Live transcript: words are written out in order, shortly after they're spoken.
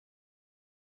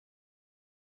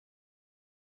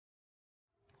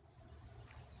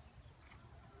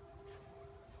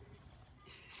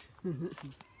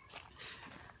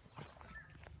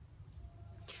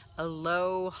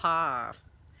Aloha.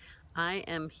 I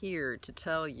am here to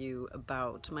tell you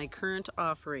about my current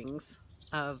offerings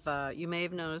of, you may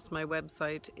have noticed my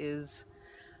website is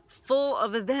full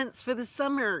of events for the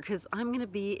summer because I'm going to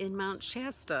be in Mount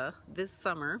Shasta this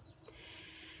summer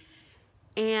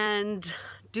and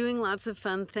doing lots of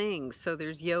fun things. So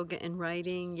there's yoga and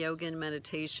writing, yoga and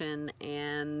meditation,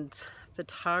 and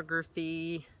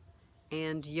photography,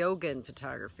 and yoga and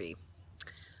photography.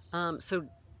 So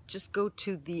just go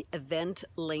to the event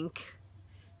link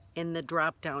in the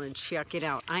drop down and check it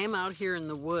out. I am out here in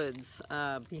the woods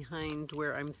behind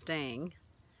where I'm staying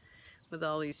with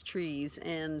all these trees,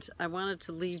 and I wanted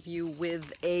to leave you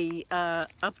with a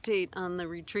update on the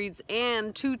retreats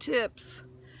and two tips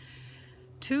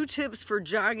for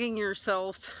jogging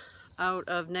yourself out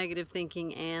of negative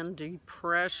thinking and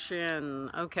depression.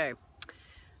 Okay,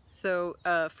 so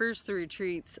first the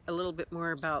retreats, a little bit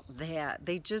more about that.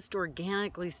 They just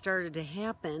organically started to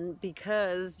happen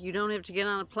because you don't have to get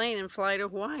on a plane and fly to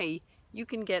Hawaii. You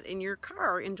can get in your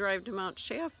car and drive to Mount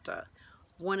Shasta,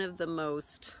 one of the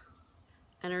most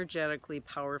energetically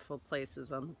powerful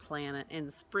places on the planet,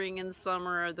 and spring and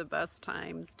summer are the best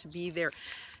times to be there.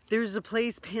 There's a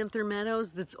place, Panther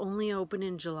Meadows, that's only open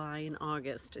in July and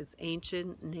August. It's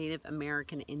ancient Native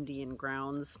American Indian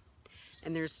grounds,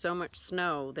 and there's so much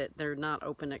snow that they're not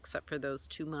open except for those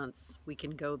 2 months. We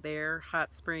can go there.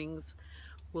 Hot springs.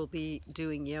 We'll be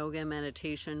doing yoga,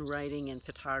 meditation, writing, and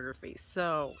photography.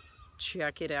 So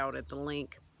check it out at the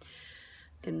link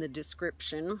in the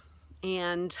description.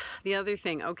 And the other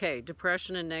thing, okay,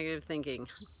 depression and negative thinking.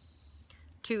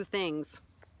 Two things.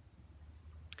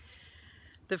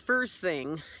 The first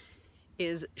thing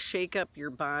is shake up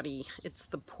your body. It's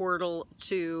the portal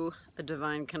to a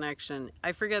divine connection.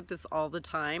 I forget this all the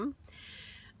time,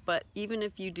 but even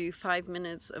if you do 5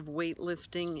 minutes of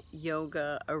weightlifting,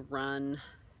 yoga, a run,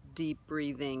 deep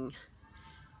breathing,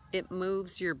 it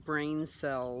moves your brain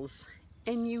cells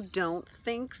and you don't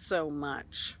think so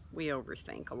much. We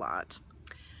overthink a lot.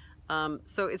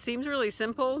 So it seems really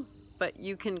simple, but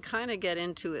you can kind of get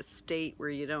into a state where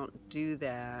you don't do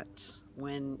that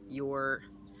when you're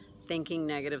thinking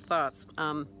negative thoughts.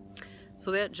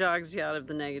 So that jogs you out of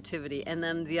the negativity. And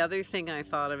then the other thing I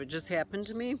thought of, it just happened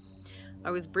to me.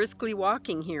 I was briskly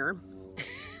walking here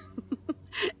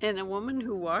and a woman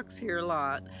who walks here a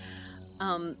lot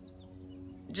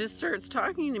just starts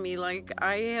talking to me like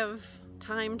I have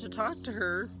time to talk to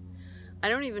her. I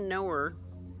don't even know her,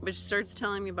 but she starts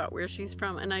telling me about where she's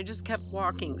from, and I just kept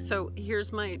walking. So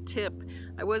here's my tip.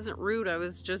 I wasn't rude, I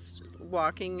was just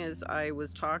walking as I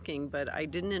was talking, but I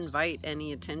didn't invite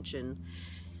any attention.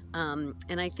 And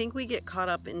I think we get caught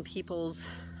up in people's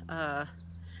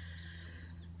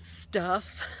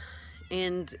stuff,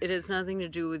 and it has nothing to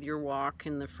do with your walk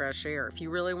in the fresh air. If you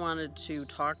really wanted to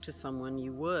talk to someone,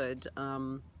 you would,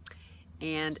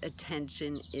 and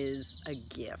attention is a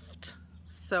gift.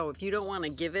 So if you don't want to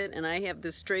give it, and I have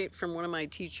this straight from one of my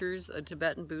teachers, a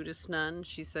Tibetan Buddhist nun.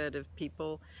 She said if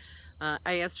people,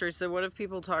 I asked her, I said, what if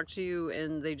people talk to you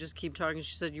and they just keep talking?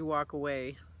 She said, you walk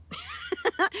away.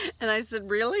 And I said,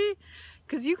 really?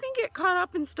 Because you can get caught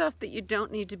up in stuff that you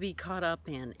don't need to be caught up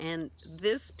in. And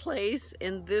this place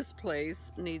and this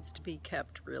place needs to be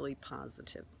kept really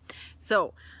positive.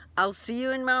 So I'll see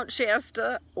you in Mount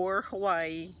Shasta or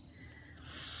Hawaii.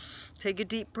 Take a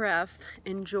deep breath.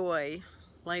 Enjoy.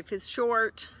 Life is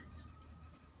short,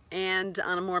 and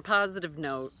on a more positive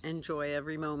note, enjoy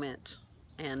every moment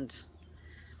and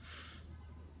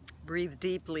breathe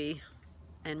deeply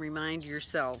and remind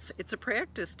yourself it's a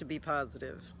practice to be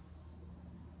positive.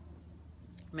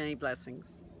 Many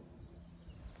blessings.